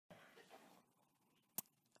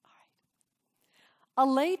A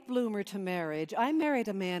late bloomer to marriage, I married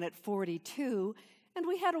a man at 42, and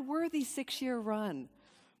we had a worthy 6-year run.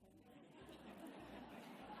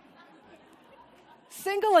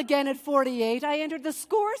 Single again at 48, I entered the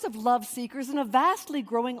scores of love seekers in a vastly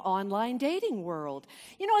growing online dating world.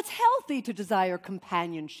 You know, it's healthy to desire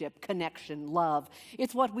companionship, connection, love.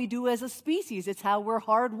 It's what we do as a species. It's how we're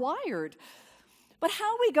hardwired. But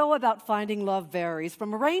how we go about finding love varies,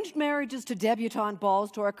 from arranged marriages to debutante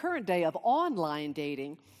balls to our current day of online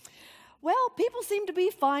dating. Well, people seem to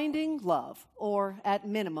be finding love, or at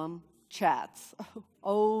minimum, chats.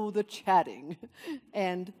 Oh, the chatting.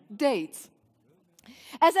 And dates.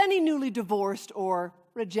 As any newly divorced or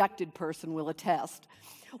rejected person will attest,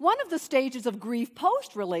 one of the stages of grief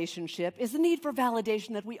post-relationship is the need for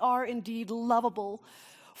validation that we are indeed lovable.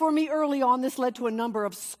 For me, early on, this led to a number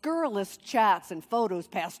of scurrilous chats and photos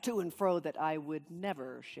passed to and fro that I would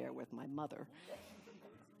never share with my mother.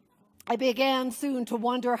 I began soon to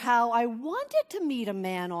wonder how I wanted to meet a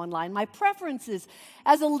man online, my preferences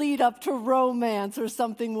as a lead-up to romance or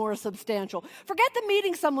something more substantial. Forget the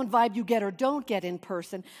meeting someone vibe you get or don't get in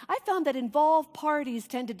person. I found that involved parties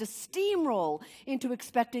tended to steamroll into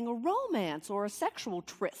expecting a romance or a sexual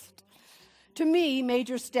tryst. To me,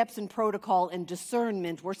 major steps in protocol and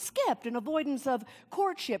discernment were skipped in avoidance of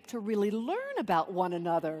courtship to really learn about one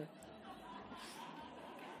another.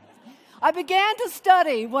 I began to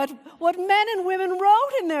study what men and women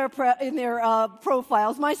wrote in their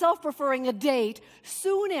profiles, myself preferring a date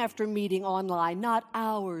soon after meeting online, not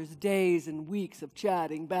hours, days, and weeks of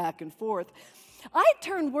chatting back and forth. I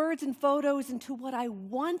turned words and photos into what I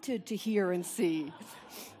wanted to hear and see.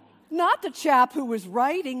 Not the chap who was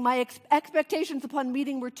writing. My expectations upon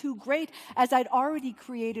meeting were too great, as I'd already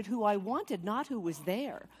created who I wanted, not who was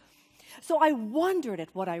there. So I wondered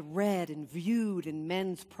at what I read and viewed in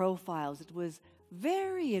men's profiles. It was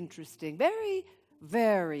very interesting, very,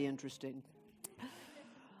 very interesting.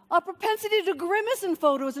 A propensity to grimace in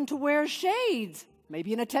photos and to wear shades,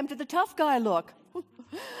 maybe an attempt at the tough guy look.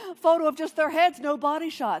 Photo of just their heads, no body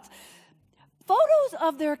shots. Photos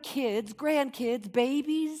of their kids, grandkids,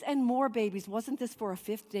 babies, and more babies. Wasn't this for a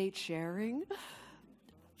fifth date sharing?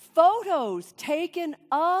 Photos taken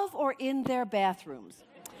of or in their bathrooms.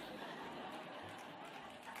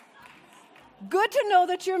 Good to know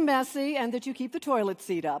that you're messy and that you keep the toilet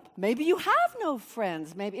seat up. Maybe you have no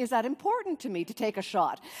friends. Maybe is that important to me to take a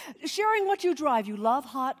shot? Sharing what you drive. You love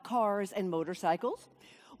hot cars and motorcycles.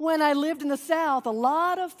 When I lived in the South, a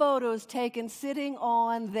lot of photos taken sitting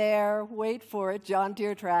on their, wait for it, John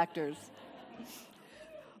Deere tractors.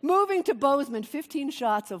 Moving to Bozeman, 15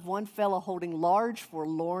 shots of one fella holding large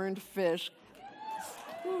forlorn fish.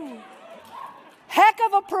 Ooh. Heck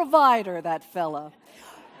of a provider, that fella.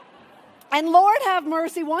 And Lord have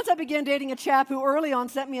mercy, once I began dating a chap who early on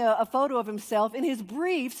sent me a photo of himself in his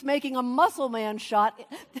briefs making a muscle man shot.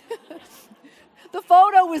 The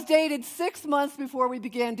photo was dated 6 months before we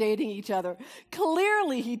began dating each other.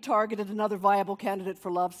 Clearly, he targeted another viable candidate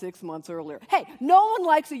for love 6 months earlier. Hey, no one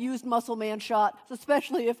likes a used muscle man shot,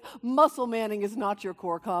 especially if muscle manning is not your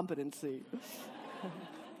core competency.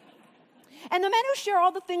 And the men who share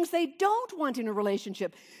all the things they don't want in a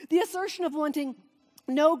relationship, the assertion of wanting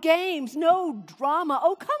no games, no drama.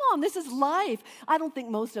 Oh, come on, this is life. I don't think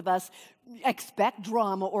most of us expect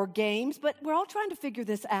drama or games, but we're all trying to figure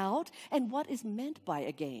this out. And what is meant by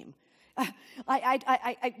a game?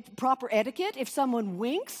 Proper etiquette. If someone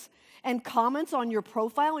winks and comments on your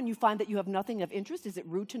profile and you find that you have nothing of interest, is it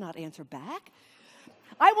rude to not answer back?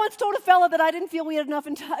 I once told a fella that I didn't feel we had enough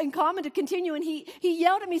in common to continue, and he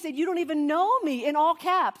yelled at me, said, "You don't even know me," in all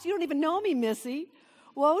caps. "You don't even know me, Missy."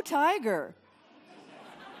 Whoa, tiger.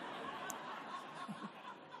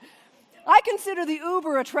 I consider the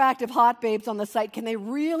uber-attractive hot babes on the site. Can they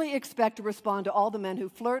really expect to respond to all the men who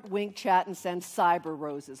flirt, wink, chat, and send cyber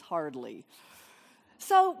roses? Hardly.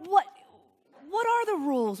 So what are the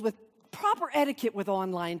rules with proper etiquette with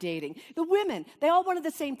online dating? The women, they all wanted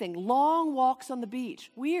the same thing, long walks on the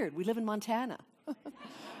beach. Weird, we live in Montana.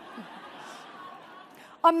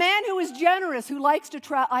 A man who is generous, who likes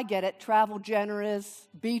to I get it, travel generous,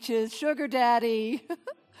 beaches, sugar daddy.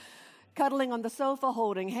 Cuddling on the sofa,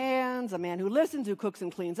 holding hands, a man who listens, who cooks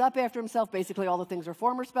and cleans up after himself, basically all the things her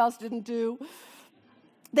former spouse didn't do.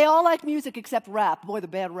 They all like music except rap. Boy, the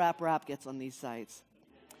bad rap gets on these sites.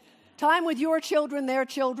 Time with your children, their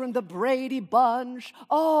children, the Brady Bunch.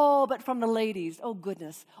 Oh, but from the ladies, oh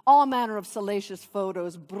goodness, all manner of salacious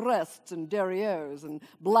photos, breasts and derrieres and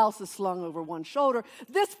blouses slung over one shoulder.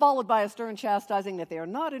 This followed by a stern chastising that they are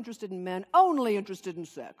not interested in men, only interested in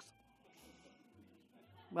sex.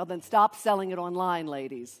 Well, then stop selling it online,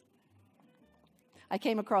 ladies. I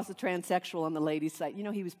came across a transsexual on the ladies' site.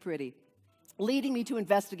 He was pretty, leading me to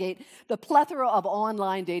investigate the plethora of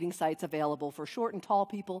online dating sites available for short and tall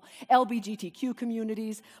people, LGBTQ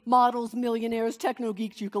communities, models, millionaires,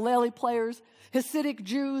 techno-geeks, ukulele players, Hasidic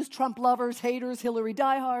Jews, Trump lovers, haters, Hillary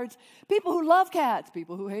diehards, people who love cats,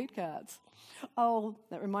 people who hate cats. Oh,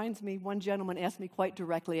 that reminds me, one gentleman asked me quite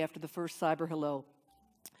directly after the first cyber hello,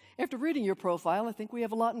 "After reading your profile, I think we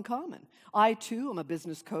have a lot in common. I, too, am a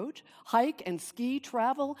business coach, hike and ski,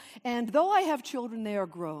 travel, and though I have children, they are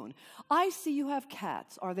grown. I see you have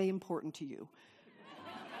cats. Are they important to you?"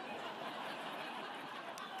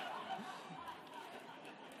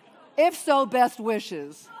 If so, best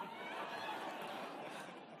wishes.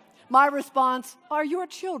 My response, "Are your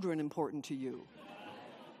children important to you?"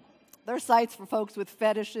 They're sites for folks with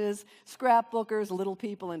fetishes, scrapbookers, little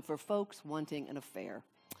people, and for folks wanting an affair.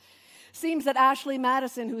 Seems that Ashley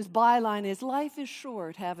Madison, whose byline is "Life is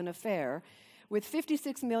short, have an affair," with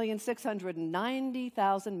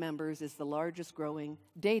 56,690,000 members, is the largest growing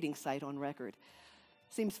dating site on record.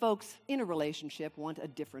 Seems folks in a relationship want a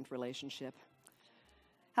different relationship.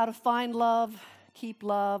 How to find love, keep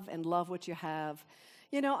love, and love what you have.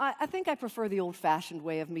 I think I prefer the old-fashioned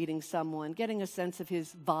way of meeting someone, getting a sense of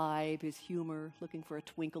his vibe, his humor, looking for a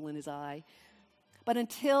twinkle in his eye. But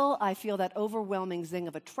until I feel that overwhelming zing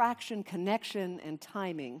of attraction, connection, and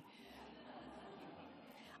timing,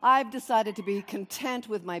 I've decided to be content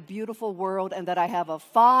with my beautiful world and that I have a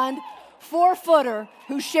fond four-footer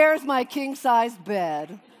who shares my king-size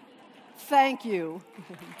bed. Thank you.